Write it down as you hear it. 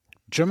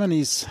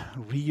Germany's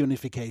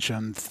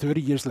reunification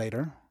 30 years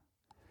later,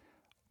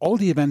 all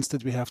the events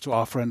that we have to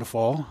offer in the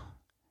fall,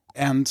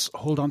 and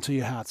hold on to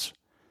your hats,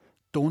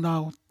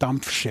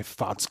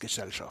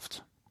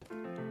 Donau-Dampfschifffahrtsgesellschaft.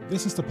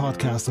 This is the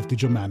podcast of the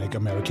Germanic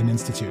American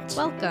Institute.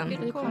 Welcome.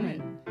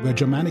 Willkommen. Where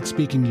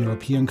Germanic-speaking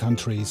European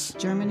countries,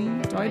 Germany,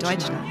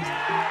 Deutschland,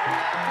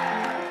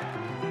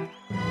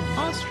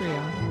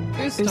 Austria,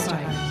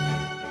 Österreich,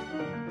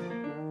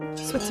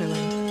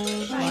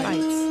 Switzerland,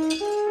 Schweiz,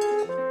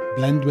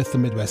 blend with the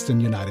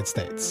Midwestern United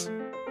States.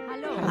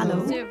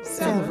 Hallo,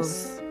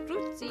 Servus,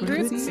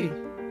 Grüezi.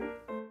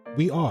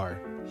 We are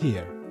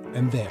here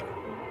and there,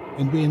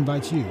 and we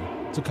invite you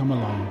to come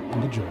along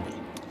on the journey.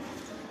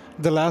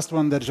 The last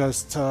one that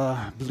just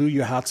blew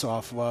your hats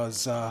off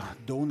was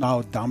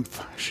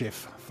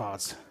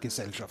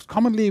Donau-Dampfschifffahrtsgesellschaft.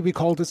 Commonly, we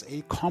call this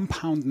a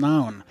compound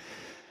noun.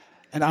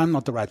 And I'm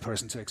not the right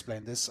person to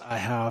explain this. I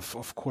have,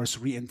 of course,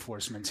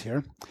 reinforcements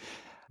here.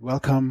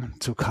 Welcome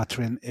to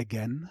Katrin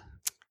again.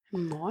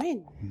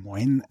 Moin.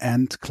 Moin.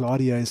 And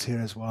Claudia is here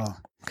as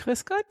well.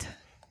 Grüß Gott.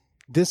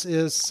 This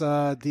is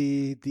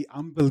the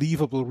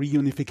unbelievable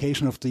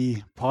reunification of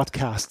the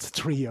podcast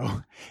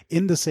trio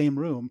in the same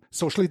room,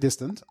 socially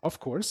distant, of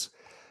course,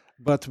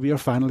 but we are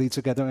finally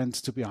together, and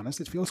to be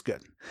honest, it feels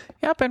good.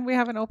 Yep, and we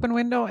have an open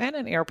window and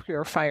an air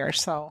purifier,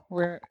 so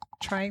we're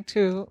trying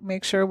to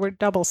make sure we're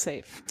double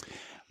safe.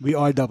 We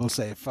are double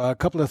safe. A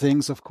couple of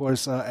things, of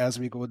course, as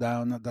we go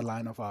down the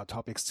line of our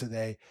topics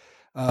today.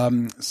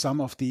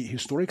 Some of the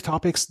historic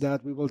topics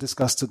that we will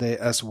discuss today,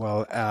 as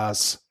well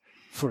as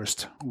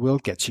first, we'll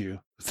get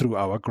you through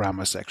our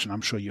grammar section.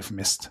 I'm sure you've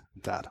missed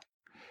that.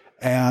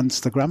 And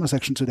the grammar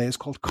section today is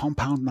called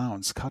compound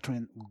nouns.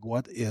 Katrin,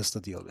 what is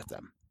the deal with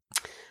them?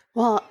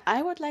 Well,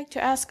 I would like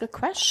to ask a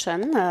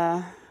question.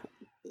 The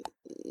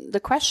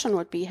question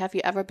would be, have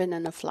you ever been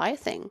in a fly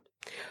thing?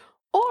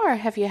 Or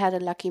have you had a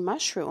lucky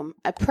mushroom,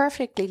 a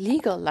perfectly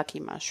legal lucky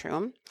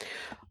mushroom?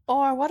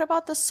 Or what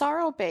about the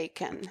sorrel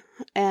bacon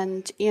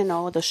and,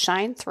 the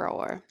shine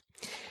thrower?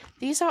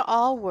 These are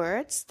all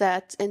words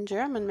that in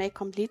German make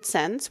complete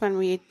sense when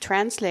we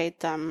translate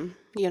them,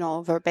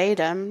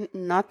 verbatim,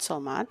 not so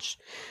much.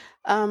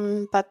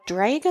 But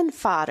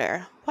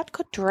Dragonfodder, what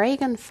could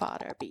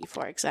Dragonfodder be,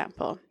 for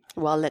example?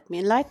 Well, let me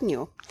enlighten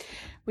you.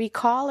 We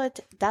call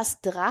it das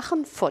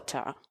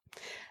Drachenfutter.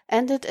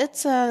 And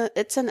it's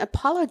an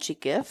apology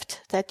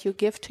gift that you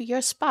give to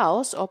your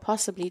spouse or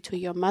possibly to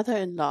your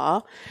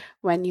mother-in-law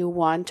when you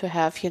want to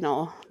have,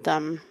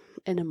 them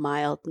in a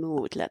mild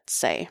mood, let's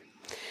say.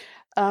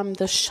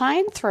 The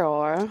shine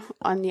thrower,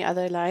 on the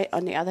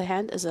other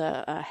hand, is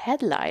a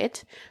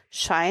headlight,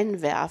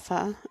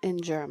 Scheinwerfer in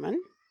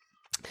German.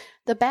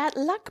 The bad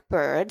luck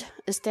bird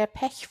is der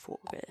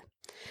Pechvogel.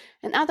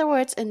 In other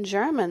words, in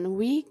German,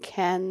 we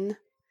can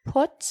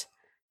put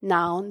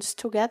nouns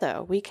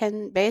together. We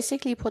can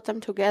basically put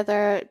them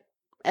together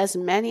as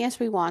many as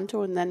we want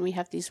to, and then we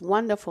have these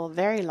wonderful,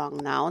 very long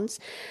nouns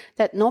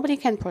that nobody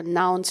can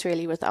pronounce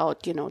really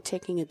without,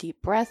 taking a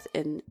deep breath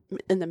in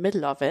the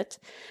middle of it.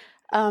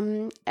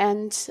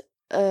 It's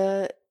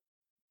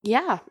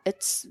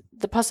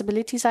the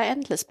possibilities are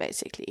endless,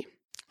 basically.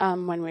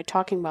 When we're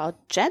talking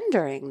about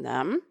gendering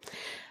them,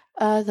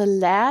 the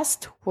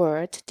last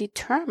word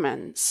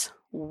determines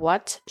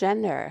what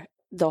gender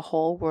the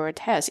whole word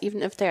has.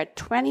 Even if there are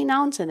 20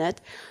 nouns in it,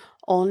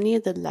 only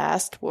the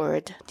last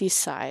word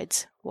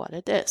decides what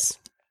it is.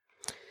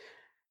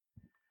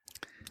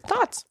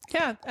 Thoughts?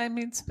 Yeah, I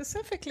mean,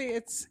 specifically,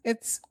 it's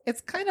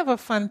kind of a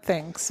fun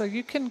thing. So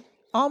you can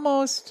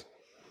almost,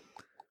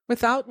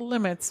 without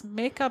limits,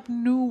 make up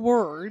new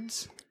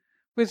words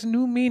with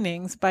new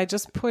meanings by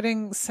just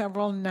putting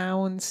several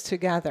nouns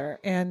together,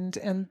 and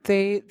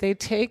they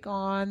take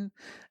on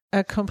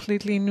a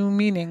completely new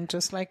meaning,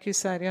 just like you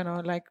said,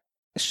 like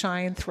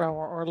shine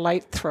thrower or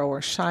light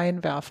thrower,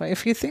 Scheinwerfer.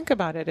 If you think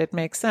about it, it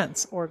makes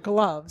sense. Or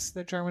gloves,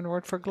 the German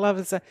word for glove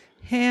is a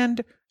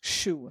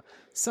Handschuh.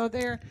 So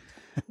they're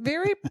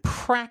very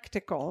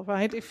practical,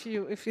 right? If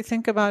you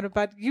think about it,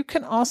 but you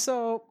can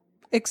also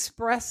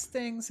express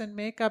things and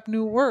make up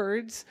new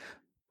words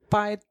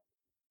by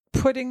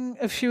putting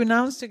a few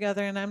nouns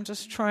together, and I'm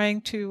just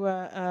trying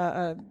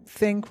to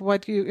think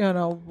what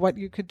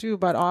you could do.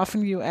 But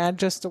often you add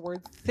just the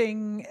word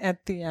 "thing"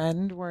 at the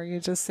end, where you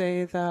just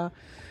say the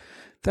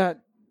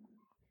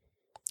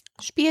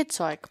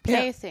Spielzeug,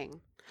 plaything,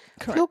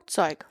 yeah.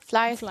 Flugzeug,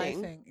 fly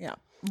thing, thing. yeah.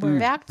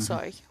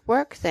 Werkzeug,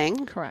 work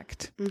thing.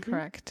 Correct,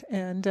 correct,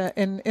 and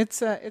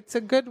it's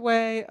a good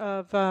way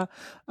of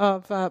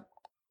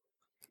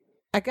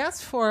I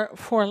guess for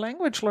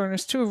language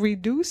learners to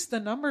reduce the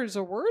numbers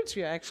of words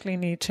you actually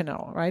need to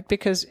know, right?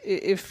 Because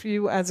if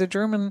you, as a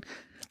German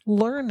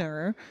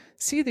learner,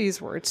 see these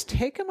words,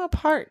 take them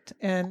apart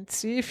and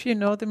see if you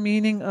know the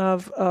meaning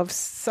of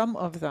some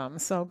of them.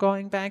 So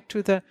going back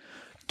to the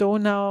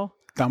Donau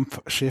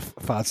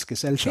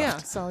Dampfschifffahrtsgesellschaft. Yeah,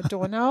 so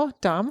Donau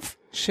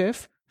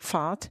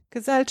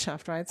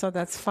Dampfschifffahrtgesellschaft, right? So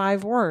that's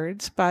 5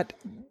 words, but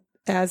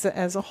as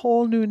a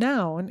whole new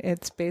noun,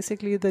 it's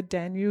basically the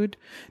Danube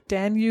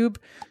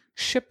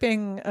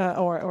shipping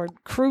or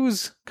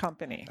cruise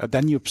company.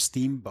 Danube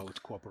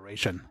Steamboat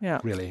Corporation, Yeah.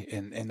 really,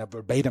 in a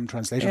verbatim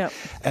translation. Yeah.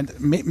 And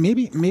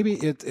maybe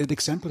it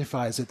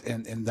exemplifies it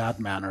in that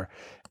manner,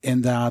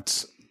 in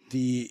that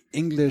the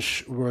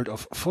English word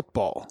of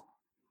football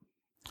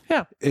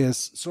Yeah.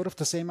 is sort of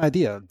the same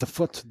idea. The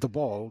foot, the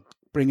ball,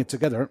 bring it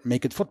together,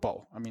 make it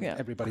football. I mean, Yeah.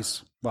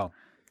 everybody's,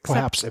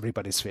 perhaps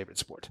everybody's favorite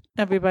sport.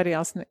 Everybody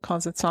else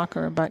calls it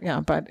soccer, but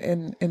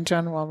in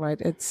general,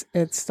 right?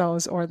 It's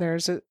those, or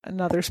there's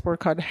another sport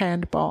called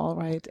handball,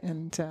 right?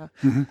 And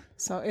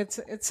so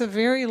it's a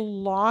very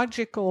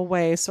logical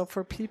way. So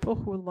for people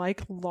who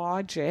like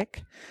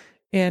logic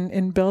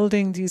in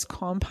building these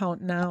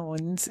compound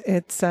nouns,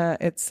 it's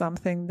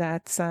something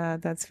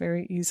that's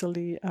very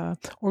easily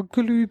or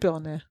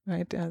Glühbirne,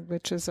 right?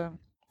 Which is a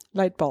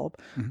light bulb.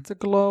 It's a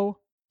glow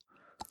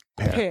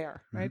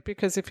pair, right?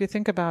 Because if you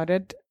think about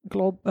it,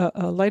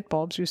 light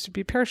bulbs used to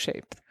be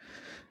pear-shaped,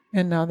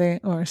 and now they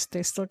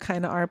still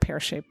kind of are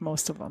pear-shaped,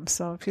 most of them.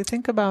 So if you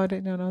think about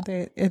it,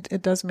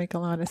 it does make a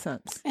lot of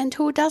sense. And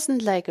who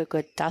doesn't like a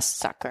good dust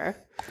sucker?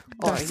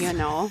 Or,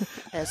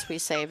 as we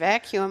say,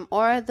 vacuum,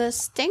 or the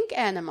stink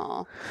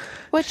animal,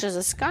 which is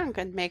a skunk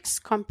and makes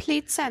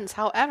complete sense.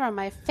 However,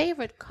 my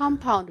favorite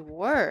compound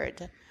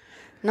word,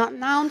 not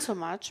noun so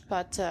much,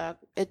 but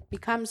it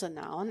becomes a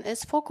noun,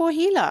 is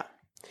Fokuhila.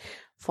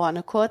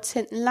 Vorne kurz,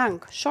 hinten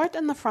lang. Short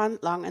in the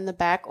front, long in the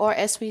back, or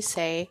as we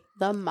say,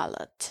 the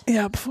mullet.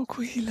 Yeah,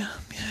 Fokuhila,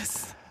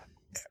 yes.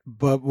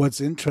 But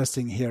what's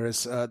interesting here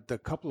is the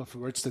couple of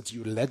words that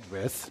you led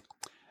with,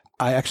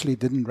 I actually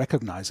didn't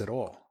recognize at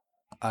all.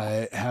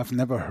 I have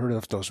never heard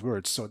of those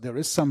words. So there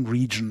is some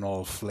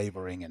regional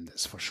flavoring in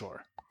this for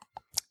sure.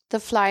 The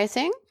fly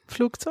thing,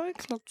 Flugzeug.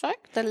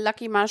 the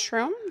lucky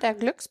mushroom, der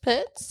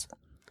Glückspilz.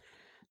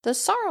 The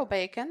sorrow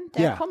bacon,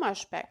 der Yeah.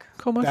 Kummerspeck.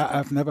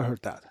 I've never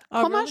heard that.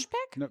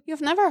 Kummerspeck? No.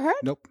 You've never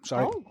heard? Nope,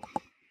 sorry. Oh,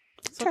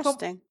 So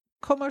interesting.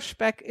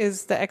 Kummerspeck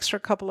is the extra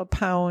couple of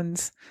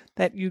pounds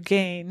that you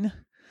gain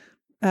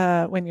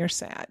when you're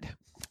sad.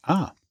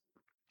 Ah,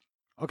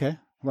 okay.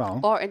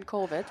 Well, Or in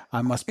COVID.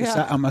 I must be Yeah.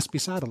 sad. I must be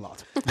sad a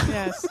lot.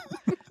 Yes.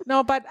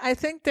 No, but I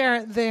think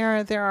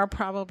there are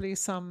probably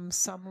some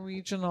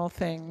regional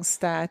things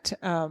that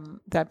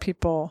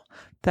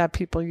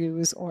people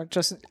use, or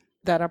just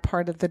that are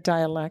part of the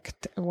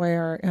dialect,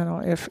 where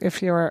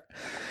if you're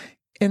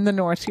in the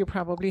north, you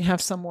probably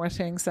have some more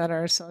things that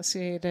are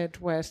associated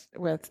with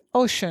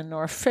ocean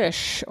or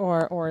fish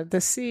or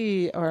the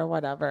sea or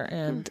whatever.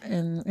 And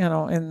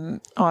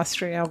in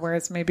Austria, where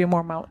it's maybe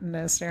more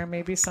mountainous, there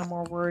may be some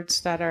more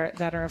words that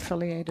are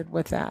affiliated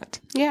with that.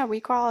 Yeah, we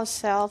call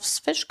ourselves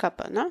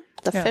Fischköppe, no?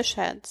 The Yeah. fish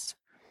heads.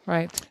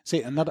 Right.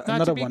 See, Not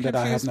another to be one that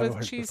I have confused never with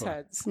heard cheese before.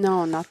 heads.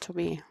 No, not to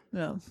be.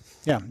 No.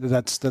 Yeah,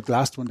 that's the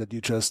last one that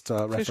you just Fish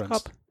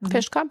referenced. cup.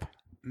 Fischköppe?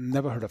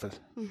 Never heard of it.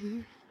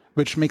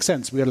 Which makes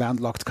sense. We're a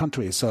landlocked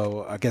country,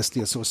 so I guess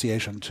the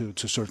association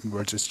to certain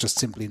words is just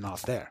simply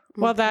not there.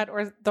 Well, that,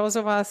 or those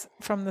of us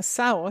from the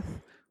south,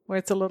 where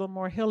it's a little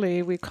more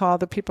hilly, we call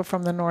the people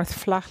from the north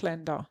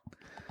Flachländer,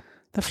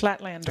 the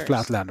Flatlanders.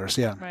 Flatlanders,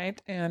 yeah. Right?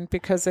 And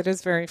because it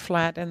is very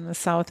flat in the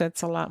south,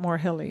 it's a lot more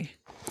hilly.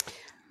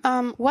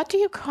 What do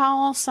you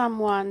call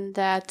someone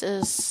that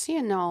is,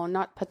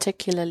 not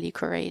particularly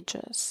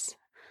courageous?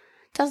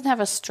 Doesn't have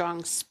a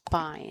strong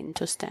spine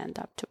to stand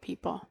up to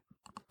people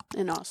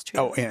in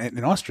Austria. Oh,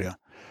 in Austria,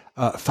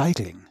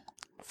 Feigling.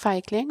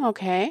 Feigling,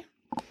 okay.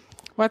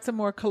 What's a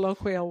more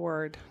colloquial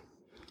word?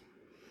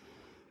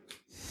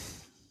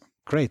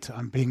 Great,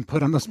 I'm being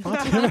put on the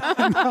spot here.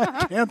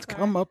 I can't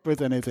come up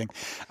with anything.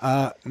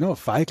 No,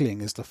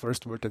 Feigling is the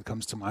first word that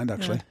comes to mind,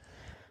 actually.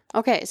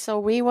 Okay, so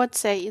we would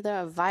say either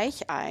a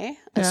Weichei,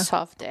 a Yeah.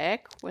 soft egg,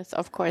 with,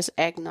 of course,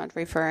 egg not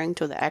referring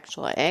to the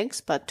actual eggs,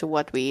 but to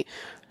what we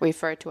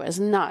refer to as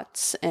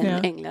nuts in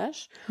Yeah.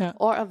 English, Yeah.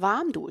 or a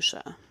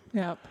Warmdusche.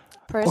 Yeah.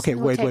 Person Okay,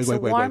 who wait. takes a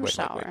warm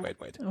shower.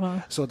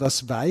 Well, So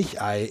das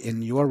Weichei,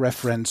 in your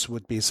reference,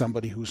 would be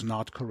somebody who's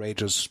not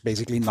courageous,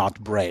 basically not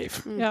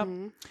brave. yeah.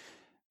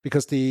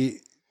 Because the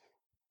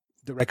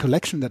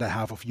recollection that I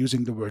have of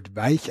using the word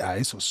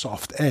Weichei, so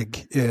soft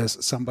egg, is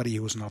somebody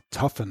who's not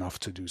tough enough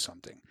to do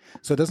something.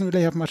 So it doesn't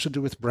really have much to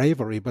do with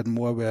bravery, but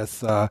more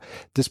with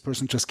this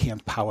person just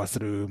can't power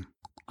through,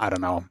 I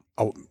don't know,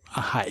 a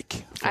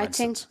hike, for I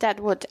instance. think that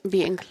would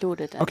be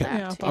included in Okay.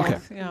 Yeah, that.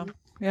 both. Yeah.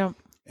 Yeah.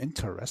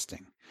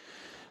 Interesting.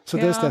 So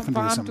there's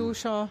definitely some...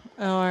 Warmdusche,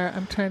 or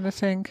I'm trying to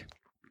think.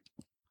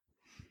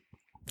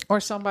 Or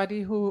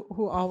somebody who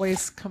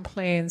always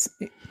complains,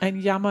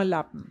 ein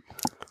Jammerlappen,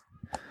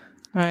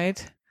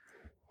 right?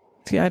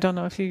 See, I don't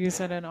know if you use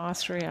it in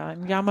Austria.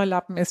 Ein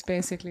Jammerlappen is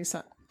basically,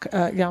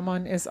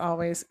 Jammern is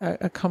always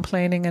a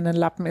complaining, and a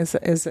Lappen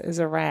is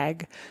a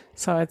rag.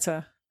 So it's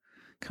a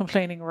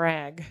complaining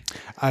rag.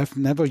 I've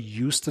never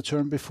used the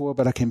term before,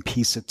 but I can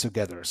piece it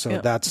together. So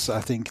Yeah. that's, I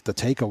think, the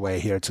takeaway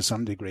here to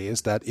some degree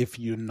is that if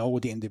you know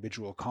the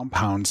individual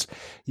compounds,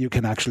 you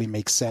can actually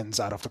make sense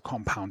out of the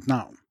compound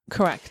noun.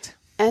 Correct.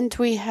 And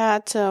we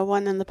had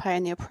one in the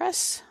Pioneer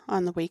Press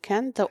on the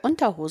weekend, the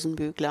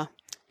Unterhosenbügler.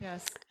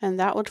 Yes. And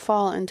that would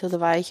fall into the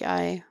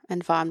Weichei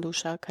and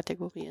Warmduscher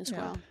category as Yeah.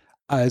 well.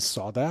 I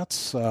saw that.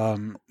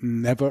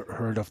 Never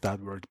heard of that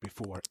word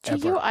before. Do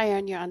ever. you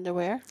iron your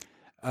underwear?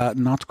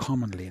 Not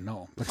commonly,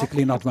 no.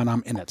 Particularly not when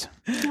I'm in it.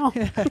 No.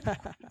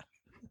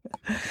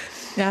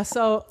 Yeah.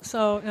 So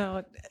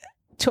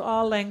to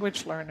all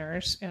language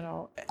learners,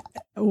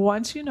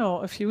 once you know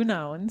a few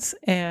nouns,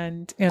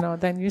 and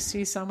then you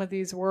see some of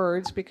these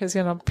words, because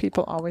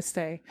people always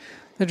say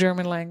the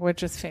German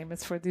language is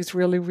famous for these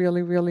really,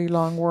 really, really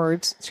long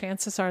words.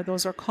 Chances are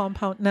those are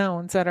compound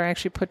nouns that are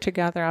actually put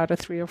together out of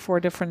 3 or 4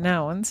 different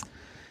nouns.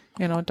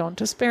 Don't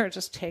despair.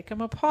 Just take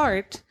them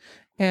apart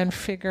and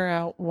figure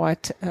out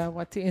what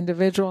the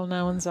individual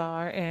nouns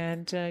are,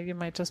 and you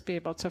might just be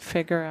able to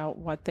figure out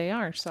what they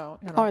are. So,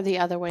 Or the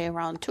other way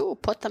around too.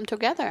 Put them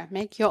together.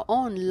 Make your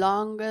own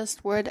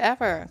longest word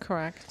ever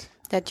correct.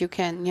 that you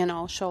can,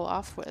 show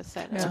off with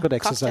at It's a good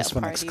cocktail exercise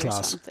for next party or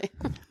class. something.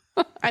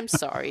 I'm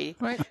sorry,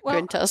 Right.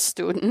 Well, Günther's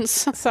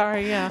students.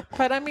 sorry, yeah.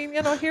 But I mean,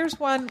 here's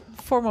one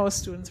for most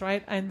students,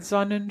 right? Ein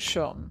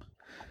Sonnenschirm,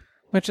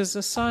 which is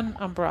a sun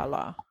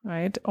umbrella,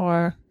 right?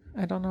 Or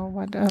I don't know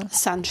what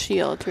Sun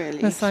shield,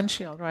 really. a sun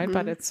shield, right?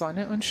 But it's Sonne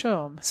und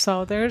Schirm.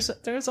 So there's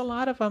a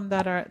lot of them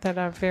that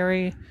are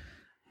very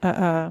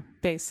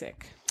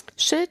basic.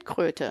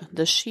 Schildkröte,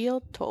 the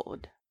shield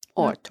toad,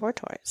 or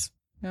tortoise.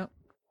 Yep.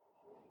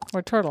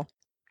 Or turtle.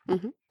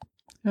 Mhm.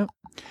 Yep.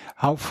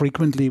 How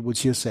frequently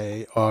would you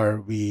say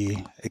are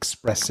we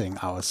expressing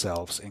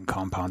ourselves in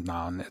compound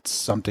noun? It's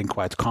something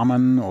quite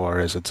common, or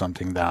is it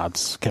something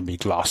that can be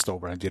glossed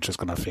over and you're just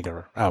going to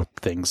figure out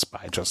things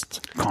by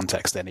just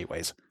context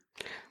anyways?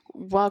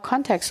 Well,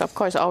 context, of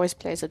course, always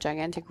plays a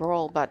gigantic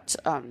role, but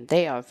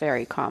they are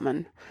very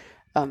common.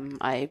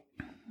 I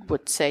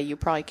would say you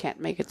probably can't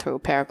make it through a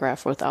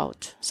paragraph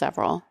without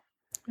several.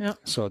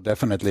 So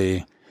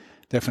definitely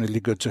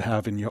good to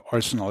have in your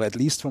arsenal, at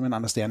least from an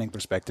understanding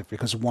perspective,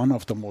 because one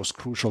of the most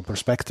crucial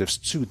perspectives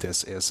to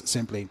this is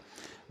simply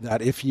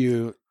that if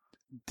you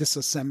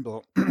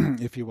disassemble,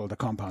 if you will, the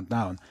compound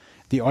noun,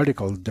 the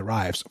article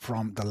derives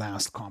from the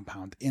last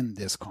compound in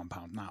this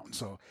compound noun.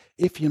 So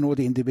if you know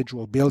the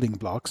individual building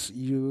blocks,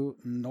 you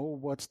know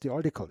what the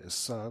article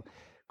is.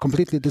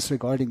 Completely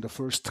disregarding the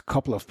first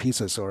couple of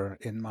pieces, or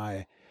in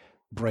my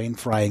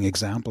brain-frying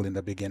example in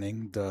the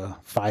beginning, the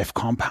 5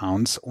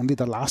 compounds, only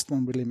the last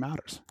one really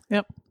matters.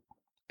 Yep.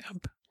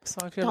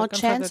 So if you're Now, looking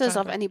chances for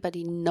of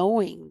anybody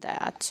knowing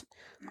that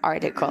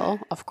article,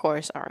 of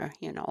course, are,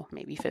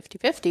 maybe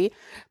 50-50,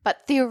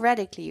 but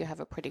theoretically you have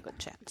a pretty good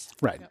chance.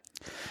 Right.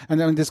 And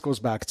then this goes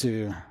back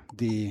to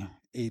the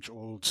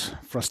age-old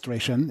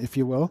frustration, if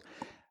you will.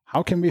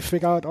 How can we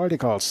figure out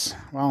articles?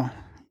 Well,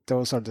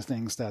 those are the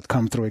things that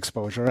come through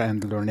exposure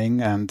and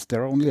learning, and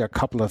there are only a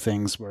couple of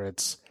things where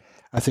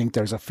I think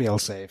there's a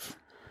fail-safe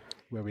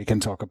where we can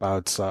talk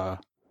about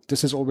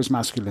this is always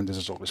masculine, this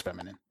is always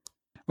feminine.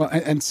 Well,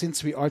 and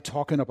since we are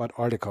talking about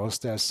articles,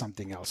 there's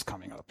something else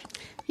coming up.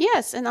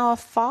 Yes, in our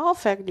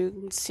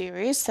Fallvergnügen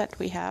series that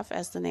we have,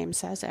 as the name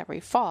says,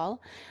 every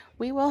fall,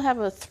 we will have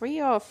a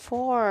 3 or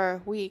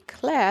 4 week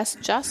class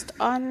just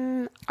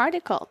on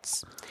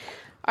articles.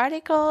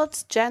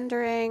 Articles,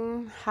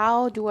 gendering,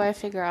 how do I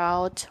figure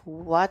out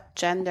what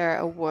gender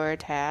a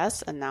word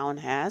has, a noun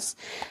has,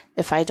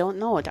 if I don't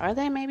know it? Are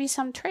there maybe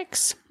some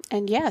tricks?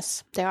 And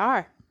yes, there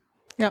are.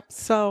 Yep.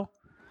 So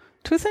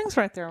 2 things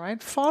right there, right?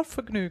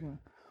 Fallvergnügen.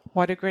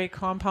 What a great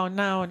compound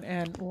noun.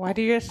 And what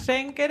do you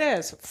think it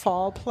is?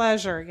 Fall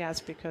pleasure. Yes,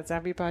 because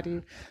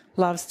everybody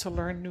loves to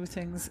learn new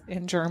things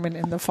in German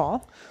in the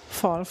fall.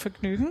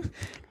 Fallvergnügen.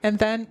 And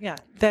then,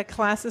 the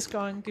class is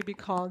going to be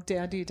called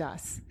Der, die,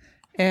 das.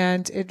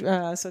 And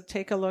so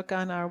take a look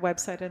on our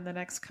website in the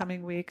next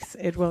coming weeks.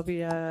 It will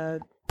be a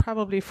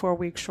probably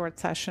 4-week short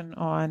session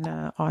on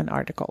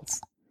articles.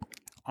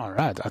 All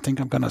right. I think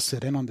I'm going to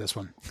sit in on this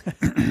one.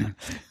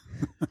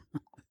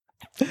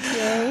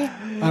 Yay.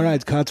 All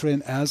right,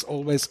 Katrin, as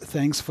always,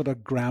 thanks for the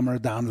grammar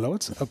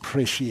downloads.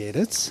 Appreciate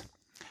it.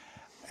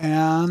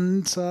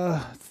 And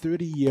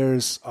 30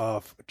 years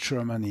of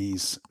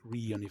Germany's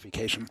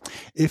reunification.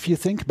 If you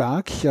think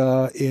back,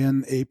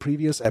 in a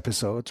previous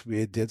episode,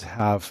 we did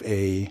have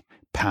a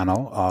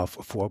panel of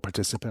 4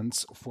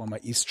 participants, former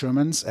East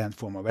Germans and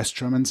former West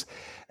Germans,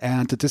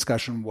 and the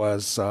discussion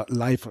was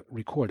live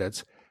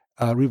recorded,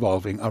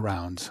 revolving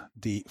around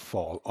the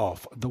fall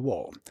of the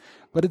wall.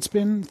 But it's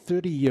been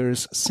 30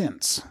 years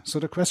since. So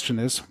the question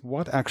is,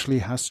 what actually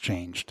has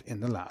changed in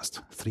the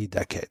last 3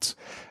 decades?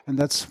 And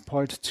that's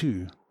part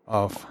 2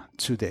 of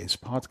today's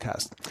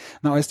podcast.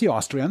 Now, as the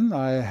Austrian,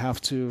 I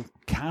have to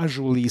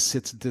casually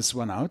sit this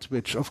one out,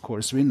 which of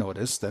course we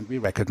noticed and we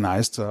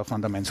recognized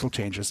fundamental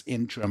changes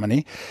in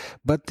Germany,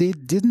 but they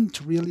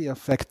didn't really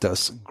affect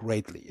us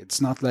greatly.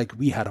 It's not like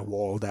we had a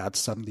wall that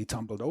suddenly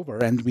tumbled over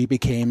and we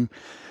became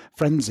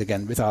friends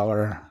again with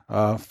our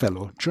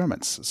fellow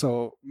Germans.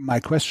 So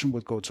my question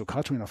would go to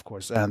Katrin, of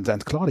course, and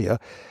Claudia.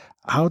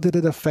 How did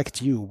it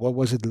affect you? What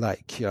was it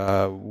like?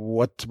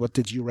 What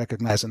did you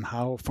recognize, and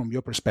how, from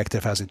your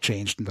perspective, has it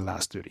changed in the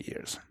last 30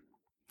 years?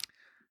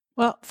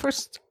 Well,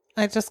 first,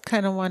 I just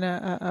kind of want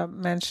to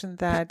mention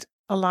that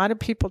a lot of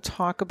people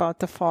talk about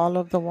the fall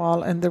of the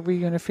wall and the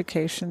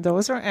reunification.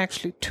 Those are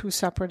actually two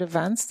separate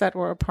events that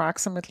were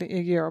approximately a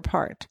year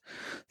apart.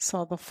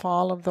 So the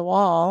fall of the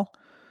wall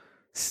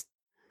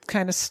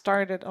kind of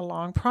started a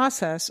long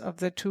process of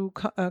the two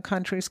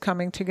countries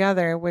coming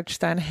together, which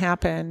then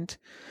happened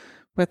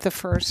with the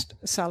first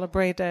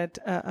celebrated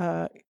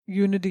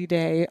Unity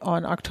Day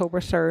on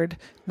October 3rd,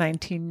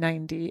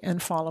 1990,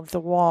 and fall of the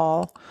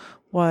wall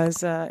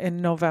was in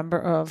November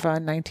of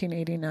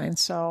 1989.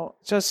 So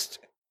just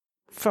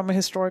from a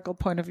historical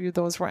point of view,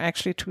 those were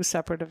actually two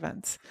separate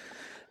events.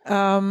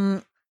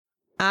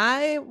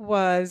 I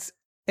was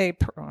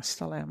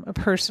still am, a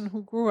person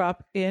who grew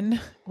up in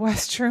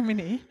West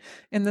Germany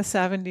in the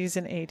 70s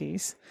and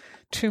 80s.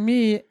 To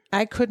me,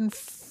 I couldn't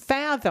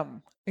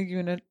fathom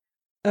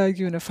a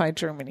unified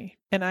Germany.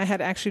 And I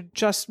had actually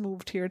just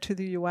moved here to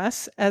the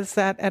US as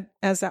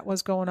that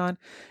was going on.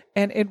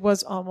 And it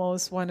was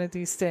almost one of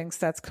these things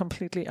that's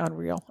completely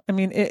unreal. I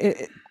mean,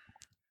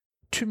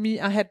 to me,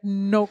 I had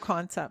no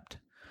concept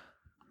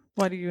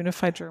what a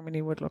unified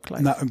Germany would look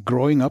like. Now,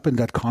 growing up in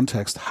that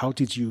context, how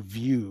did you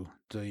view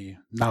the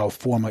now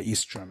former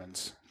East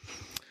Germans?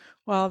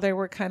 Well, they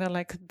were kind of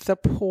like the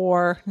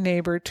poor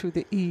neighbor to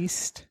the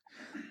east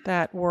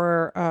that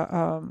were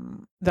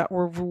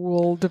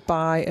ruled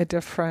by a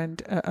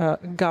different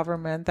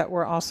government that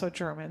were also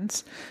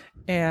Germans,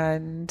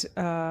 and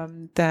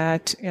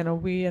that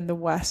we in the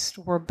West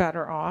were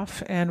better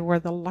off and were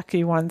the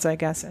lucky ones, I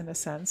guess, in a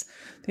sense.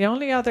 The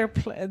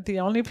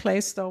only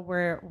place though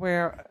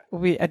where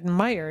we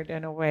admired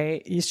in a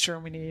way East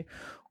Germany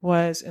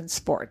was in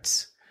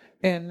sports.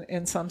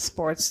 In some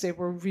sports, they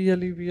were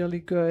really, really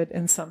good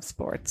in some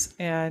sports.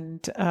 And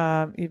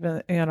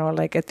even,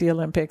 like at the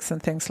Olympics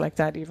and things like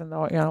that, even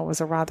though, it was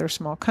a rather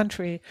small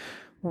country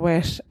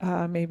with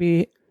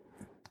maybe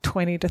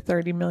 20 to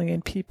 30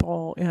 million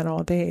people,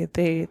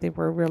 they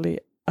were really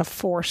a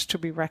force to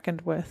be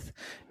reckoned with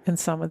in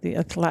some of the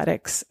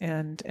athletics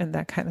and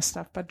that kind of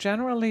stuff. But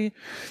generally,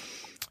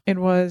 it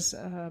was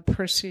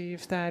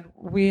perceived that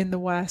we in the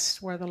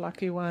West were the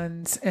lucky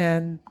ones,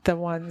 and the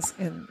ones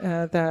in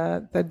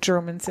the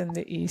Germans in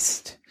the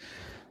East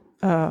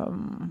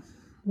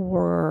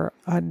were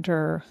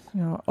under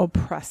an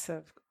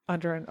oppressive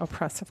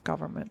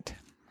government.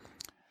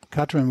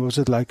 Katrin, what was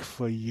it like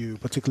for you?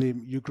 Particularly,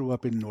 you grew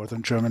up in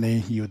northern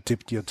Germany. You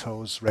dipped your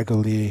toes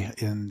regularly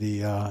in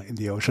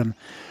the ocean.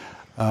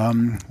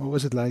 What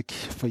was it like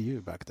for you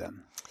back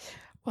then?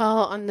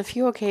 Well, on the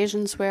few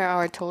occasions where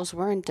our toes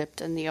weren't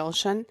dipped in the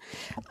ocean,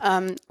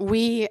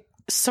 we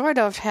sort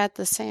of had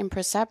the same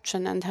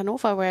perception. And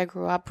Hanover, where I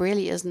grew up,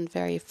 really isn't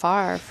very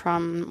far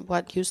from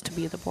what used to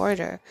be the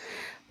border.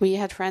 We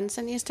had friends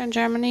in Eastern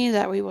Germany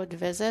that we would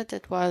visit.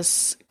 It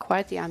was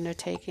quite the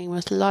undertaking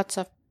with lots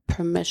of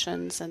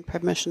permissions and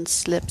permission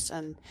slips.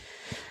 And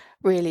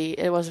really,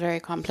 it was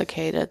very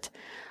complicated.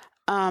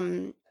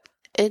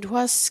 It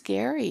was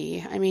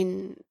scary. I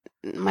mean,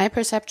 my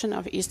perception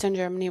of Eastern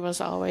Germany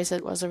was always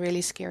it was a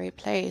really scary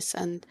place.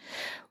 And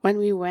when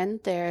we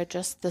went there,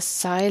 just the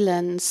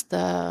silence,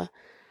 the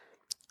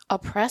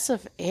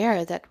oppressive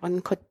air that one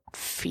could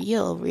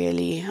feel,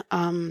 really,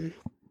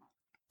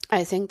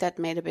 I think that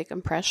made a big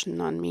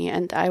impression on me.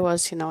 And I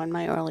was, in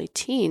my early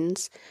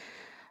teens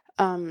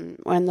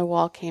when the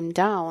wall came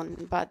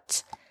down.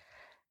 But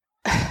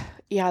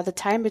yeah, the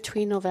time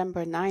between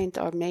November 9th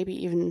or maybe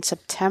even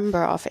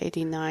September of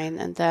 89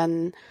 and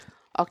then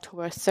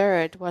October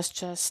 3rd was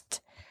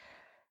just,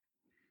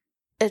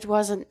 it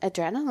was an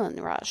adrenaline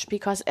rush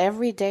because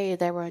every day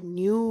there were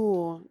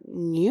new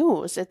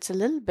news. It's a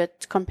little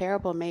bit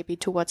comparable maybe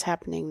to what's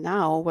happening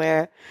now,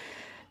 where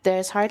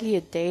there's hardly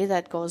a day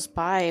that goes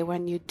by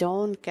when you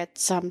don't get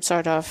some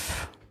sort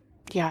of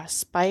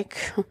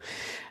spike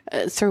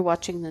through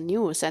watching the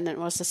news. And it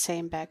was the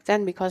same back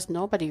then because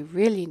nobody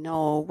really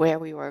knew where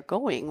we were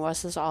going.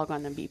 Was this all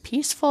going to be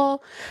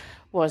peaceful?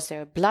 Was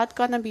there blood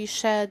going to be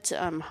shed?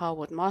 How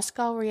would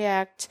Moscow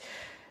react?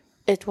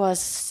 It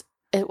was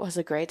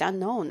a great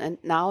unknown. And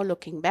now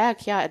looking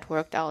back, it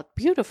worked out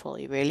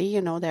beautifully, really.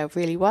 There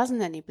really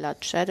wasn't any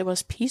bloodshed. It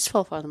was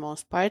peaceful for the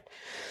most part.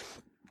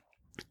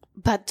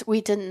 But we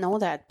didn't know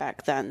that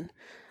back then.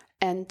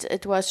 And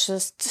it was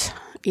just,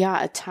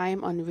 a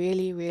time on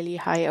really, really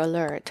high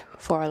alert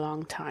for a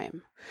long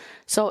time.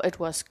 So it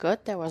was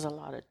good. There was a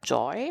lot of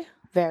joy,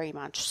 very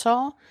much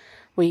so.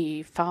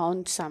 We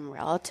found some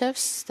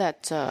relatives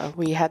that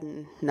we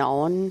hadn't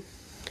known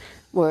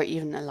were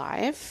even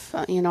alive.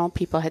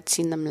 People had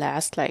seen them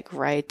last,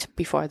 right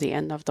before the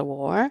end of the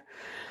war,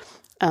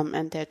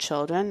 and their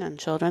children and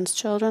children's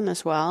children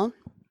as well.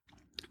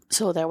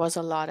 So there was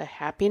a lot of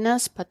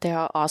happiness, but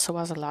there also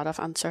was a lot of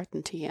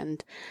uncertainty.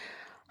 And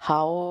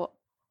how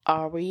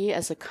are we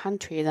as a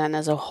country, then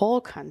as a whole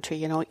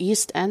country,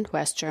 East and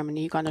West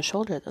Germany, going to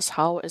shoulder this?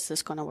 How is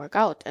this going to work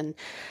out? And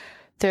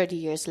 30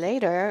 years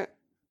later,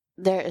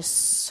 there is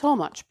so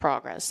much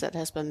progress that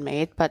has been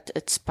made, but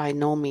it's by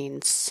no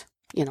means,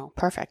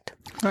 perfect.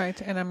 Right.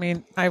 And I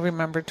mean, I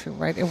remember too,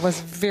 right? It was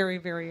very,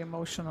 very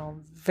emotional,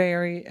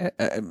 very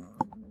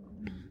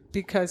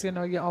because,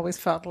 you always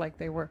felt like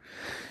they were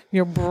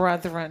your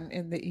brethren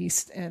in the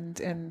East.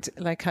 And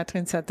like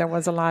Katrin said, there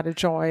was a lot of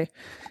joy.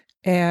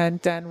 And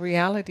then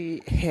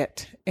reality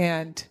hit.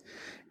 And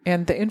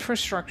the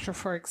infrastructure,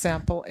 for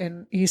example,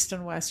 in East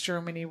and West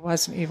Germany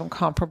wasn't even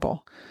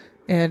comparable.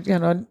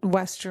 And,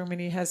 West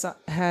Germany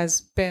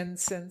has been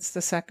since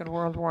the Second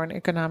World War an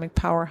economic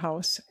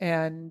powerhouse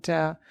and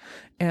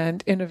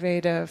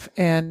innovative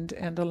and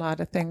a lot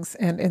of things.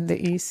 And in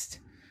the East,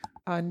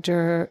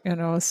 under,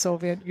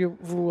 Soviet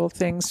rule,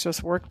 things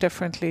just worked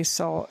differently.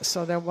 So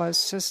there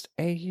was just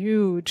a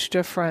huge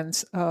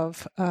difference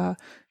of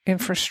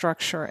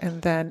infrastructure.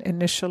 And then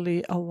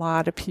initially a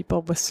lot of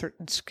people with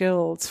certain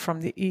skills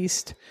from the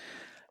East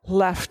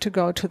left to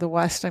go to the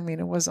West. I mean,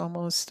 it was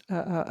almost,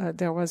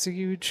 there was a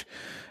huge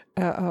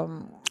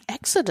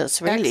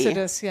exodus, really.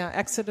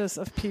 Exodus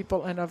of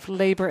people and of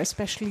labor,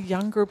 especially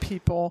younger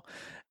people.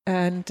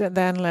 And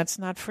then let's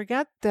not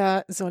forget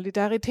the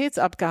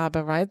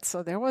Solidaritätsabgabe, right?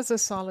 So there was a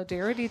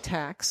solidarity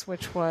tax,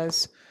 which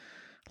was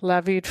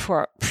levied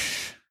for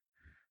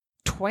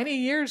 20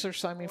 years or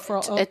so. I mean,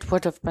 it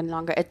would have been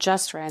longer. It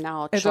just ran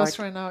out. A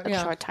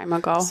short time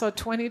ago. So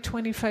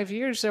 25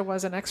 years, there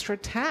was an extra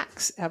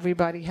tax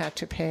everybody had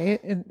to pay,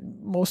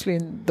 mostly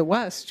in the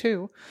West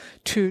too,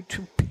 to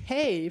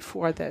pay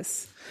for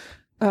this,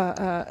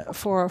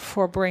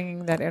 for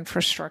bringing that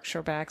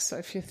infrastructure back. So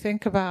if you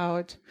think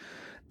about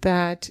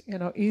that,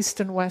 East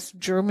and West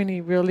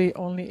Germany really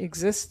only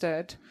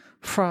existed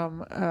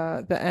from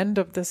the end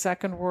of the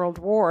Second World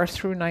War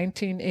through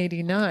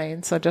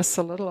 1989, so just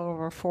a little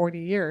over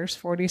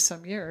 40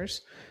 some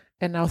years.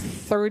 And now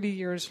 30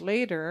 years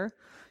later,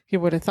 you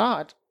would have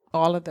thought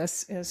all of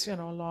this is,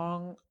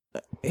 long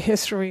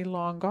history,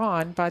 long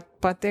gone.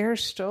 But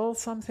there's still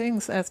some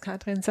things, as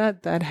Katrin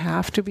said, that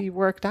have to be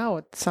worked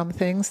out. Some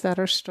things that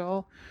are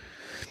still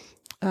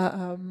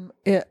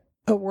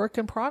a work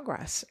in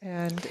progress,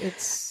 and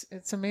it's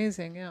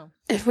amazing. Yeah.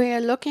 If we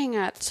are looking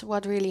at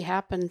what really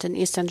happened in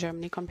Eastern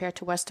Germany compared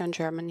to Western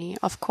Germany,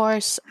 of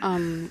course,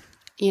 in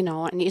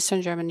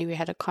Eastern Germany we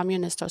had a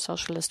communist or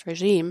socialist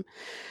regime,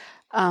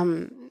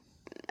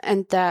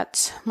 and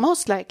that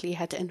most likely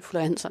had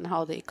influence on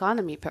how the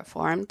economy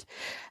performed.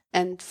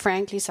 And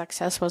frankly,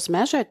 success was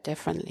measured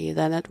differently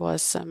than it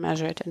was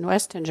measured in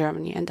Western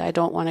Germany. And I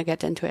don't want to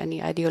get into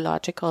any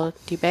ideological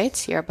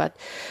debates here, but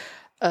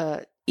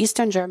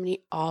Eastern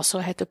Germany also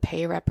had to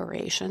pay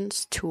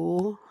reparations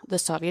to the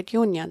Soviet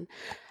Union,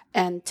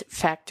 and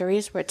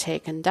factories were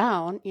taken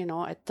down,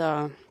 at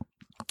the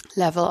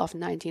level of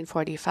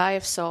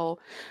 1945. So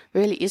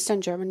really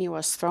Eastern Germany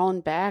was thrown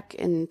back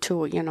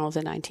into, the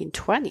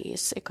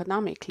 1920s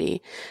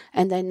economically,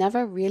 and they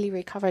never really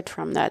recovered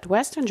from that.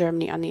 Western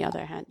Germany, on the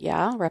other hand,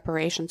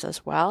 reparations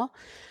as well.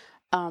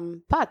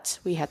 But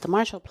we had the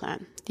Marshall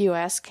Plan. The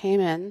US came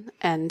in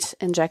and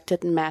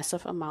injected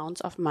massive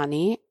amounts of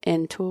money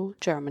into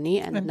Germany.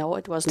 And no,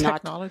 it was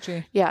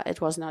technology.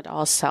 It was not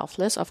all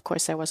selfless. Of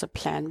course, there was a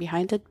plan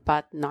behind it,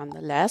 but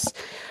nonetheless,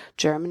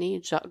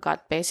 Germany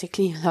got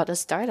basically a lot of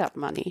startup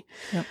money.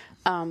 Yep.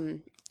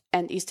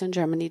 And Eastern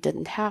Germany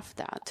didn't have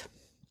that.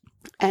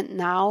 And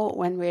now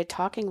when we're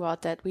talking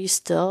about that, we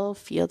still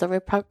feel the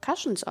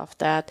repercussions of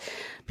that,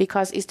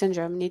 because Eastern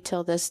Germany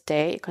till this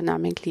day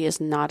economically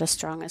is not as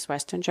strong as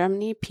Western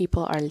Germany.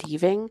 People are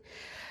leaving.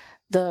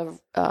 The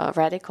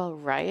radical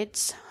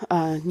rights,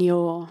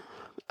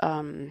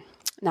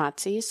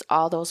 Nazis,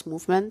 all those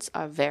movements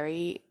are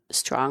very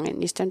strong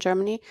in Eastern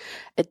Germany.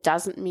 It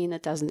doesn't mean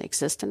it doesn't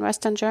exist in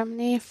Western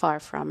Germany. Far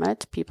from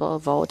it. People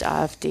vote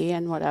AfD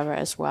and whatever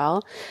as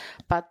well.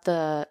 But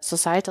the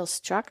societal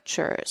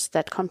structures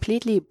that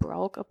completely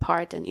broke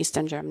apart in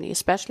Eastern Germany,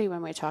 especially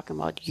when we're talking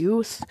about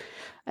youth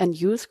and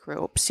youth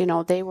groups,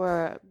 they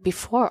were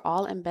before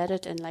all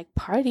embedded in like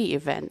party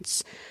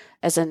events,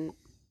 as in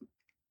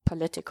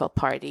political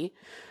party.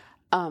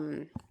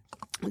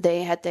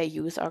 They had their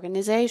youth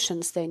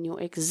organizations. They knew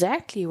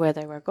exactly where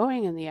they were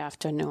going in the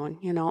afternoon.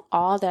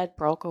 All that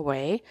broke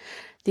away.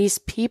 These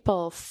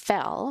people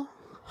fell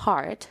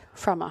hard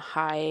from a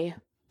high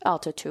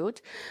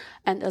altitude,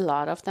 and a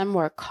lot of them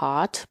were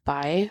caught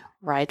by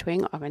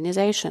right-wing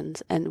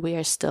organizations, and we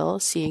are still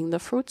seeing the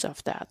fruits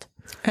of that.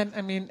 And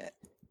I mean,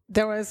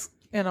 there was,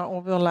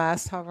 over the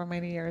last however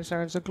many years, there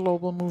was a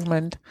global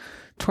movement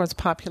towards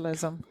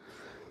populism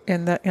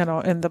in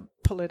the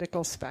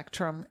political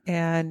spectrum,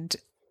 and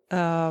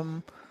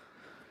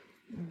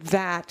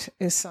that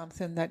is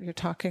something that you're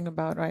talking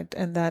about, right?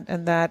 And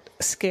that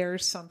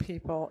scares some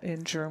people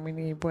in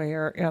Germany,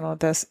 where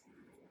this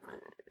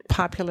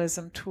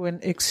populism to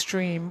an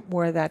extreme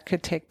where that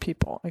could take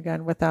people,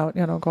 again, without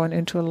going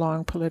into a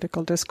long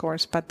political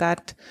discourse. But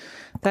that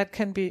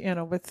can be,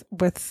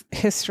 with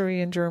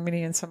history in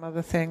Germany and some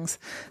other things,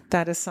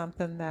 that is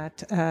something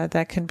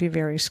that can be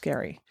very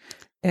scary.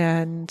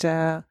 And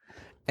as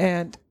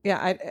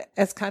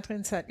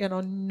Katrin said,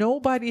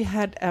 nobody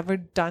had ever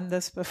done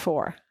this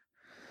before,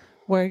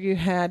 where you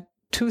had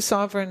two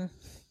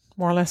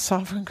more or less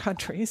sovereign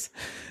countries,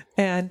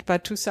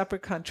 but two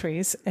separate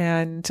countries,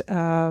 and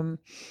to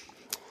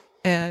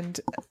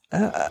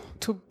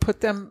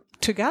put them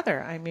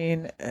together. I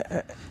mean,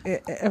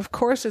 of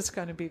course it's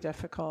going to be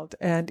difficult.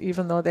 And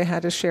even though they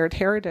had a shared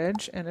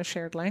heritage and a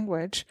shared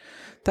language,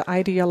 the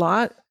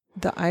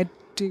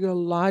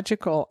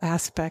ideological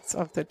aspects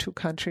of the two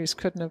countries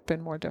couldn't have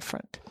been more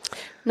different.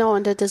 No,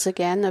 and it is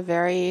again a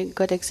very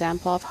good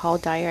example of how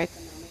dire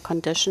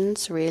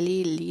conditions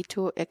really lead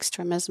to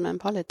extremism in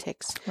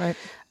politics. Right.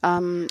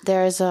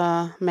 There is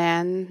a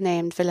man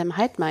named Wilhelm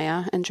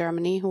Heidmeier in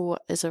Germany who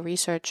is a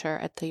researcher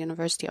at the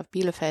University of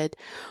Bielefeld,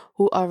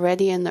 who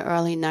already in the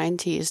early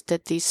 90s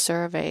did these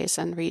surveys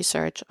and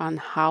research on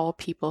how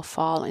people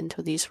fall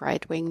into these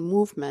right-wing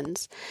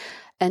movements.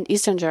 And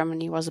Eastern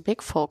Germany was a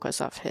big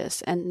focus of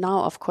his. And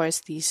now, of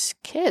course, these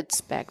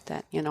kids back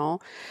then,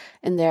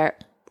 in their,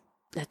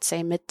 let's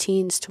say,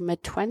 mid-teens to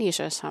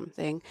mid-20s or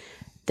something,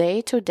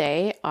 they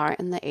today are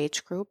in the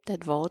age group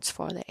that votes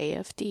for the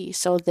AfD.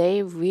 So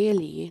they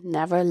really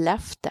never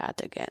left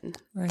that again,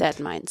 that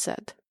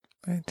mindset.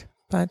 Right.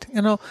 But,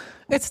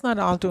 it's not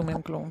all doom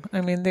and gloom. I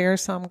mean, there are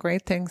some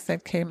great things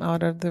that came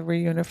out of the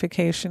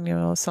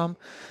reunification,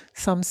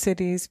 some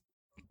cities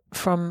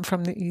from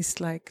the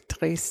east, like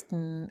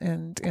Dresden,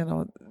 and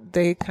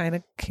they kind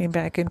of came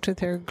back into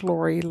their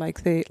glory,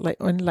 like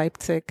in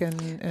Leipzig and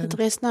the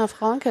Dresdner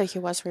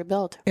Frauenkirche was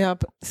rebuilt. Yeah,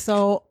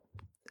 so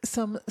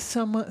some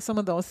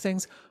of those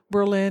things.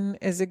 Berlin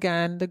is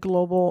again the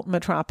global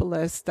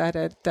metropolis that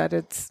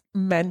it's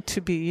meant to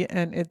be,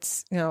 and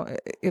it's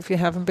if you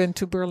haven't been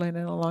to Berlin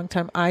in a long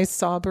time, I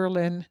saw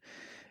Berlin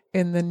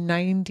in the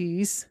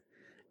 90s.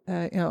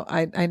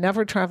 I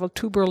never traveled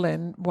to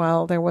Berlin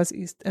while there was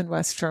East and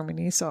West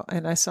Germany.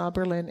 And I saw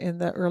Berlin in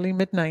the early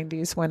mid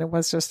 90s when it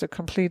was just a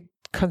complete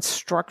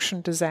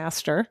construction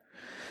disaster.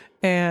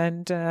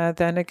 And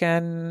then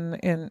again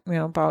in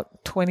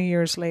about 20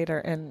 years later,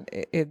 and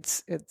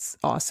it's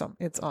awesome.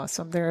 It's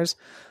awesome. There's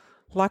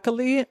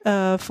luckily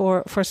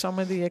for some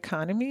of the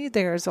economy,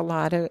 there's a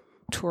lot of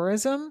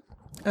tourism.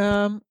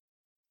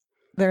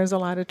 There's a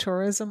lot of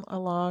tourism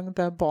along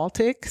the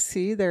Baltic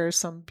Sea. There's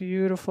some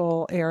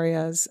beautiful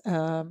areas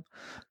along,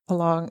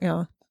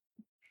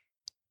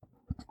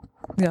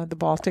 the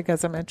Baltic,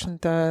 as I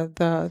mentioned,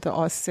 the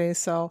Ostsee.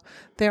 So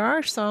there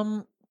are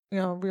some,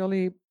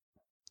 really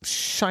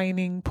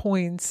shining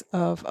points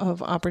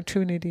of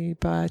opportunity.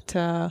 But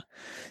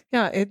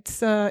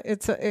it's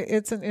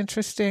an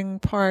interesting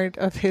part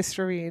of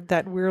history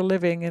that we're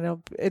living,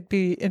 and it'd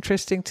be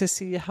interesting to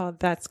see how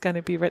that's going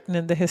to be written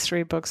in the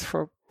history books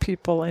for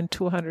people in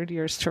 200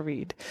 years to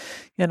read,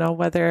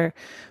 whether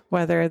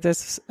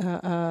this,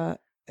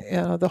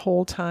 the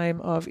whole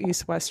time of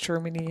East-West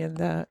Germany and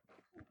the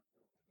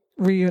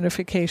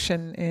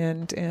reunification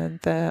and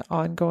the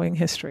ongoing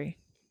history.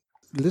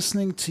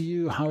 Listening to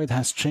you, how it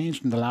has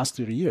changed in the last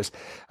 30 years.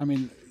 I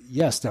mean,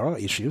 yes, there are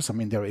issues. I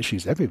mean, there are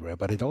issues everywhere,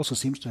 but it also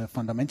seems to have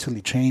fundamentally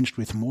changed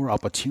with more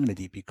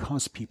opportunity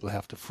because people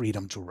have the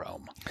freedom to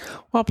roam.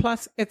 Well,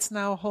 plus it's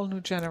now a whole new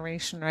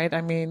generation, right?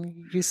 I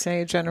mean, you say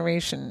a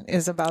generation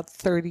is about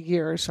 30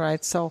 years,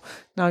 right? So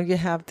now you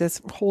have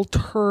this whole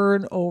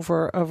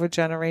turnover of a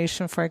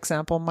generation. For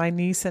example, my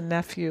niece and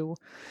nephew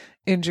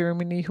in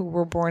Germany who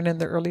were born in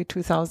the early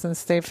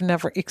 2000s, they've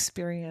never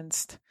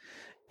experienced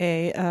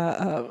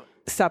a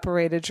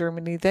separated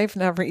Germany. They've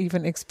never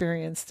even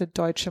experienced the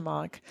Deutsche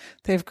Mark.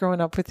 They've grown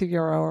up with the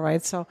euro,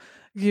 right? So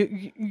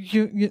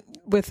you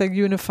with a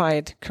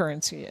unified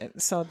currency.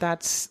 So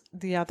that's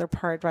the other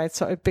part, right?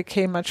 So it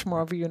became much more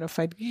of a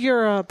unified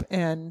Europe,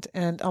 and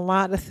a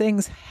lot of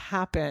things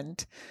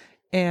happened,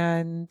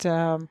 and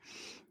some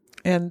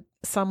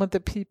of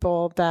the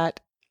people that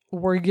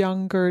were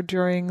younger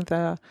during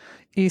the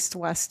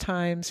East-West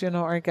times,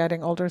 are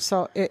getting older.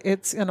 So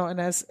it's, and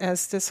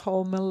as this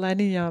whole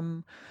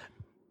millennial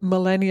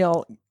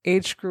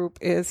age group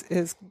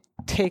is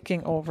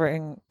taking over,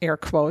 in air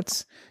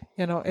quotes,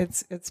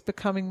 it's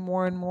becoming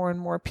more and more and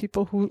more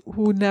people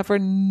who never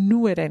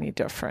knew it any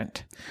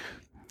different.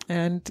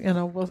 And,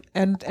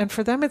 and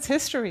for them, it's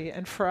history.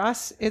 And for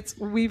us,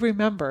 we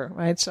remember,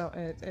 right? So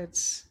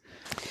it's...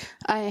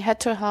 I had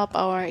to help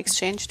our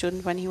exchange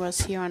student when he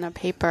was here on a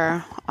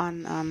paper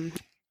on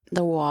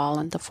the wall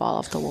and the fall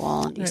of the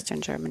wall in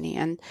Eastern Germany.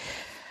 And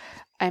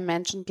I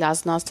mentioned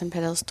Glasnost and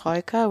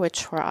Perestroika,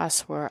 which for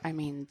us were,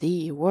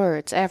 the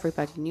words.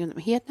 Everybody knew them.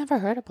 He had never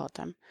heard about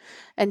them.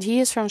 And he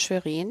is from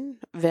Schwerin,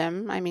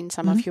 Wim.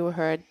 Some of you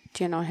heard,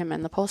 him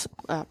in the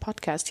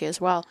podcast here as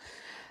well.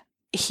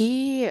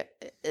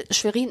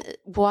 Schwerin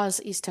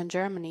was Eastern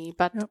Germany,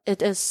 but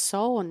it is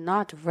so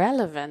not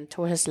relevant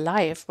to his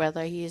life,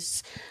 whether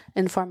he's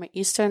in former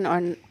Eastern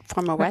or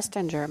former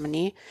Western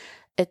Germany.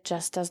 It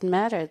just doesn't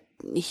matter.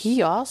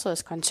 He also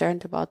is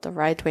concerned about the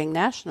right-wing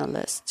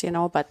nationalists,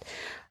 but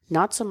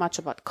not so much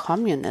about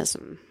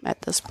communism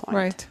at this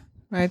point.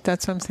 Right.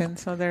 That's what I'm saying.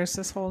 So there's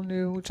this whole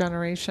new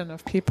generation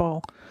of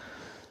people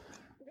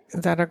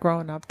that are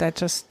growing up that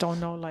just don't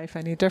know life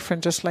any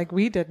different, just like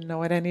we didn't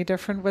know it any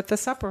different with the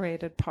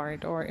separated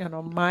part, or,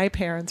 my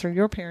parents or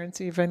your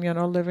parents even,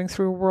 living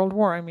through World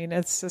War.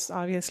 It's just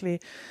obviously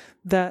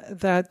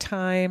the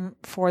time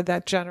for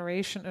that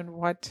generation and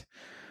what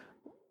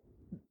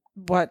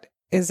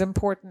is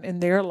important in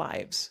their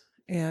lives.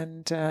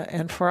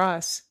 and for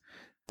us,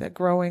 that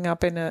growing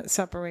up in a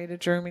separated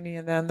Germany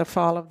and then the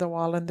fall of the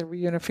wall and the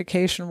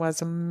reunification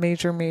was a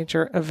major,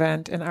 major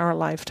event in our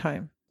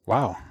lifetime.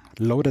 Wow,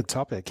 loaded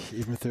topic,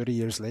 even 30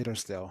 years later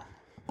still.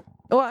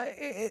 Well,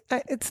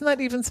 it's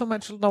not even so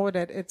much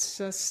loaded. It's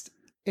just,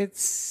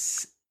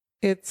 it's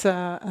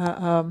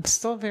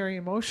still very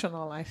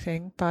emotional, I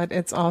think, but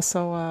it's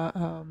also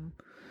a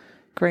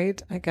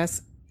great, I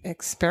guess,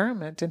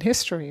 experiment in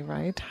history,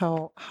 right?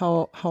 How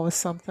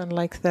something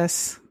like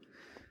this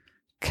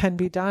can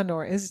be done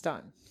or is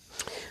done.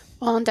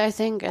 Well, and I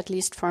think, at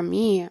least for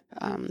me,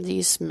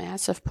 these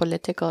massive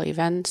political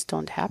events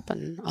don't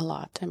happen a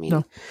lot. I mean,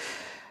 No.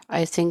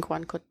 I think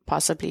one could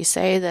possibly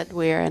say that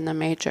we're in a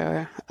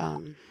major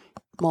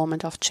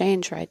moment of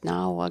change right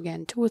now,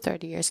 again,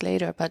 30 years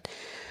later. But,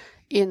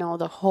 you know,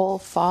 the whole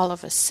fall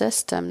of a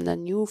system, the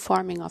new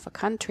forming of a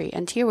country.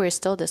 And here we're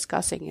still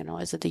discussing, you know,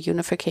 is it a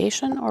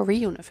unification or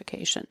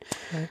reunification?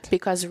 Right.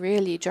 Because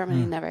really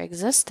Germany never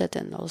existed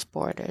in those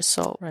borders.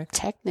 So Right.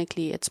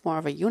 technically it's more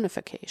of a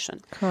unification.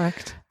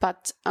 Correct.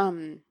 But,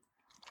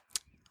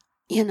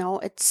 you know,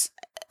 it's,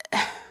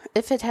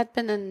 if it had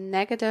been a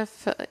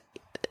negative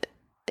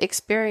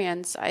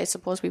experience, I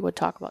suppose we would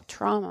talk about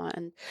trauma.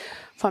 And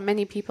for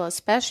many people,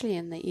 especially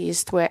in the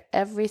East, where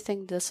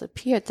everything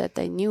disappeared that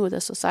they knew, the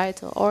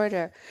societal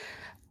order,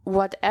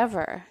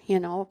 whatever,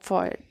 you know,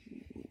 for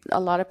a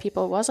lot of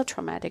people it was a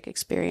traumatic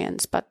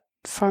experience. But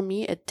for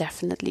me, it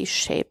definitely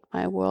shaped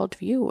my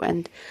worldview.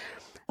 And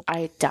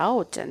I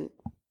doubt and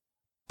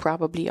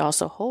probably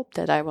also hope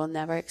that I will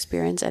never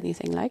experience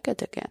anything like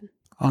it again.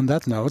 On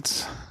that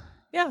note,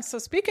 Yeah. So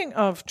speaking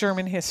of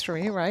German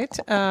history, right?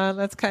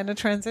 Let's kind of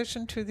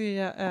transition to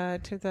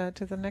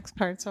the next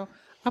part. So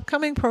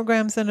upcoming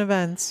programs and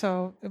events.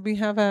 So we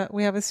have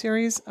a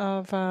series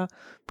of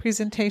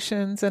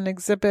presentations and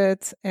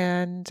exhibits,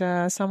 and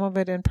some of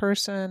it in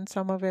person,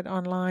 some of it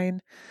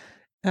online.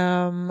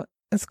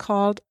 It's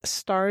called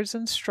Stars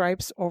and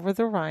Stripes Over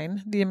the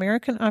Rhine, the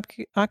American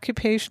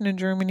occupation in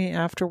Germany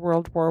after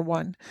World War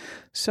I.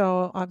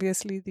 So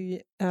obviously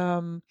the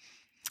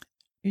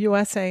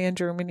USA and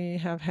Germany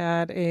have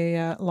had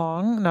a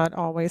long, not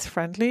always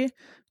friendly,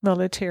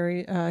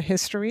 military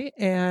history,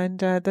 and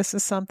this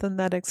is something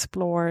that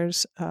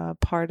explores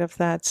part of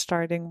that,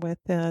 starting with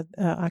the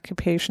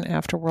occupation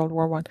after World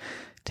War I.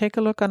 Take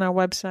a look on our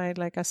website.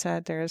 Like I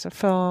said, there's a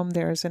film,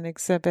 there's an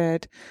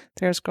exhibit,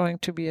 there's going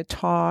to be a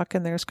talk,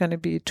 and there's going to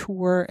be a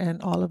tour,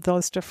 and all of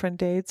those different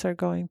dates are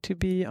going to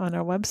be on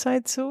our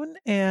website soon.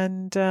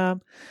 And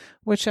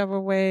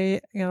whichever way,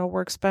 you know,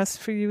 works best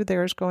for you,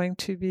 there's going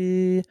to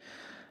be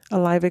a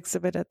live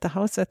exhibit at the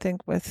house, I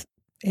think, with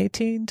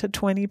 18 to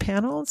 20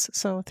 panels.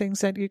 So things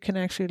that you can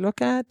actually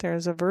look at.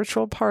 There's a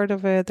virtual part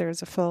of it.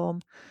 There's a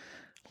film,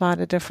 a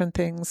lot of different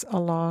things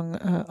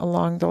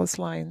along those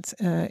lines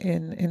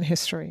in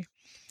history.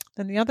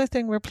 Then the other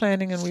thing we're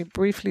planning, and we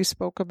briefly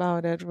spoke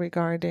about it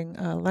regarding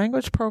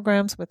language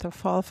programs with the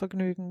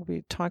Fallvergnügen.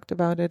 We talked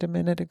about it a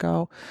minute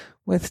ago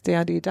with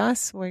Der, die,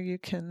 das, where you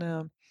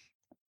can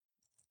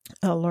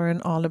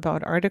learn all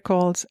about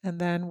articles. And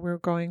then we're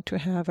going to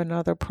have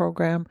another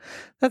program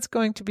that's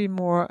going to be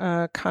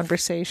more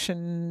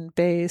conversation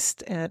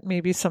based and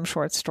maybe some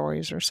short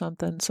stories or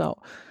something. So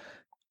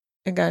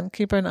again,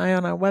 keep an eye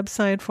on our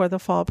website for the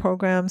fall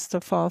programs, the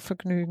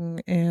Fallvergnügen,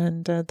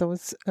 and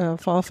those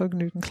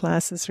Fallvergnügen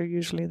classes are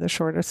usually the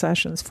shorter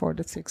sessions, 4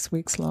 to 6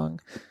 weeks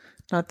long,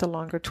 not the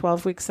longer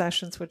 12-week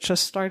sessions, which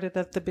just started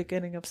at the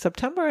beginning of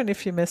September. And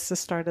if you missed the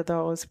start of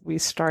those, we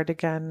start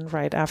again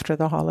right after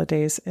the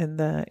holidays in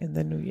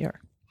the new year.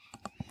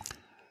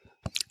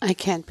 I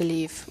can't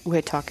believe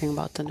we're talking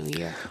about the new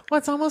year. Well,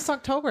 it's almost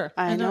October.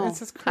 I know. It's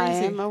just crazy.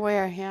 I am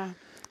aware, yeah.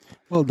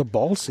 well, the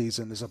ball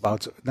season is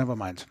about. Never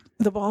mind.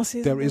 The ball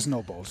season. There is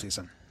no ball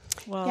season.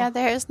 Well, Yeah,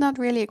 there is not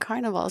really a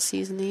carnival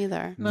season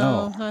either.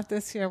 no, No. not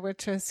this year,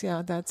 which is,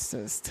 that's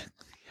just...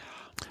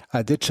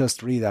 I did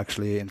just read,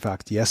 actually, in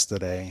fact,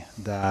 yesterday,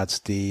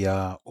 that the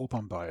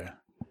Opernball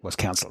was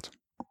cancelled.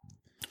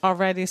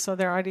 Already, so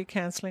they're already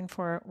canceling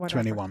for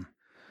whatever. 21.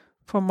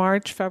 For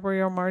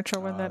February or March,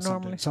 or when that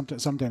normally... Something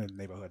in the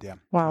neighborhood, yeah.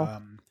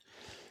 Wow.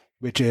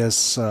 Which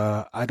is,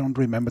 I don't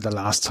remember the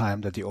last time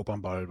that the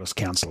Opernball was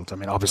cancelled. I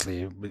mean,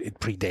 obviously, it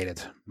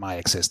predated my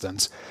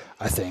existence,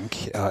 I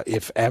think.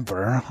 If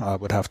ever, I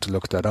would have to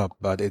look that up,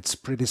 but it's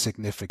pretty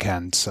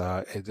significant.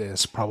 It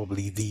is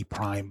probably the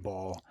prime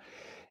ball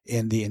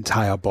in the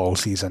entire ball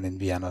season in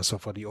Vienna. So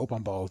for the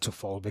Opernball to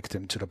fall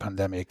victim to the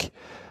pandemic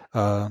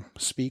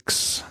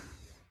speaks,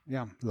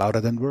 louder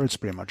than words,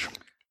 pretty much.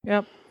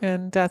 Yep,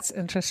 and that's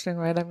interesting,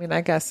 right? I mean,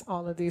 I guess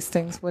all of these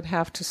things would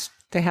have to...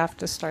 They have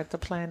to start the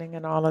planning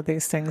and all of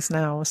these things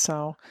now.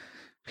 So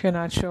if you're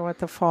not sure what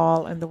the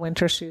fall and the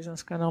winter season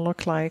is going to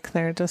look like,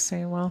 they're just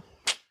saying, well,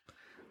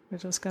 we're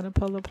just going to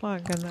pull the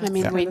plug. And I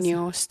mean, we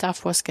knew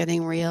stuff was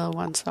getting real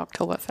once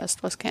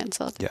Oktoberfest was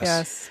cancelled.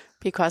 Yes.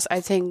 Because I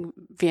think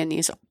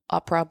Viennese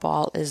opera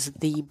ball is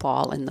the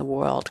ball in the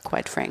world,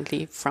 quite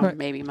frankly, from Right.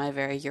 maybe my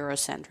very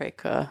Eurocentric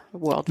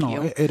worldview.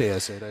 No, it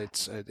is.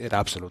 It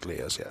absolutely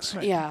is, yes.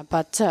 Right. Yeah,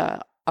 but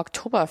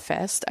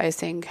Oktoberfest, I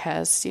think,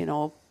 has,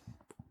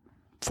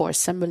 for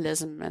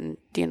symbolism and,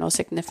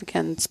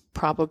 significance,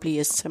 probably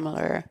a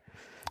similar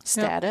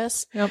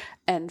status. Yep.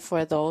 And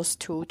for those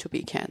two to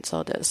be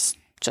canceled is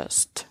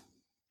just...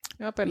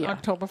 Yep, and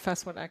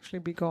Oktoberfest would actually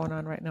be going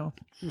on right now.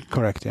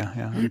 Correct, yeah.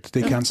 And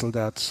they canceled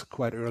that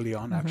quite early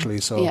on,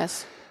 actually. So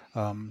yes.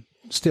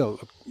 Still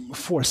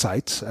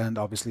foresight, and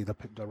obviously the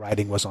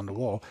writing was on the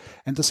wall.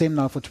 And the same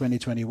now for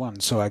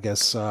 2021. So I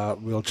guess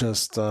we'll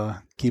just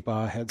keep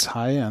our heads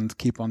high and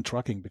keep on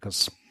trucking,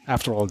 because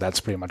after all,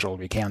 that's pretty much all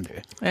we can do.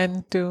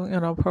 And do,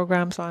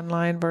 programs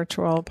online,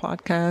 virtual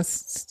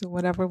podcasts, do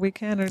whatever we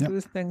can, or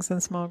do things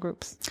in small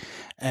groups.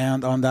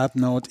 And on that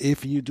note,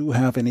 if you do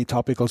have any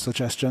topical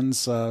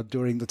suggestions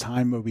during the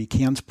time where we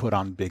can't put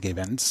on big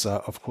events,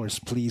 of course,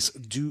 please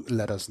do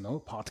let us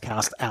know.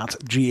 Podcast at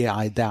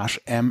gai-mn.org.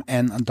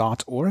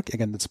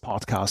 Again, it's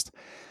podcast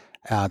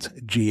at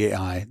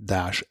gai-mn.org.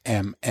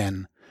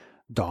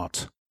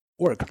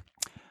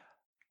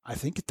 I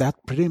think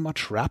that pretty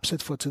much wraps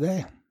it for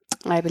today.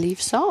 I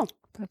believe so.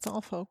 That's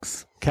all,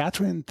 folks.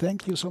 Catherine,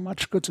 thank you so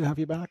much. Good to have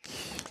you back.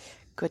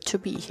 Good to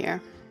be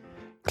here.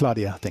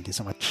 Claudia, thank you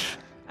so much.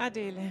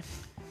 Adele.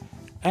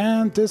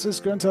 And this is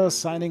Günther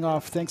signing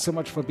off. Thanks so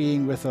much for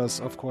being with us.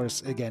 Of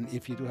course, again,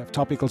 if you do have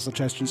topical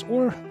suggestions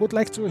or would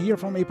like to hear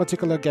from a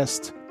particular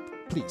guest,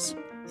 please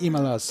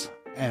email us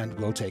and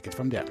we'll take it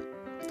from there.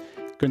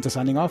 Günther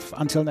signing off.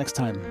 Until next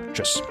time.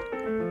 Tschüss.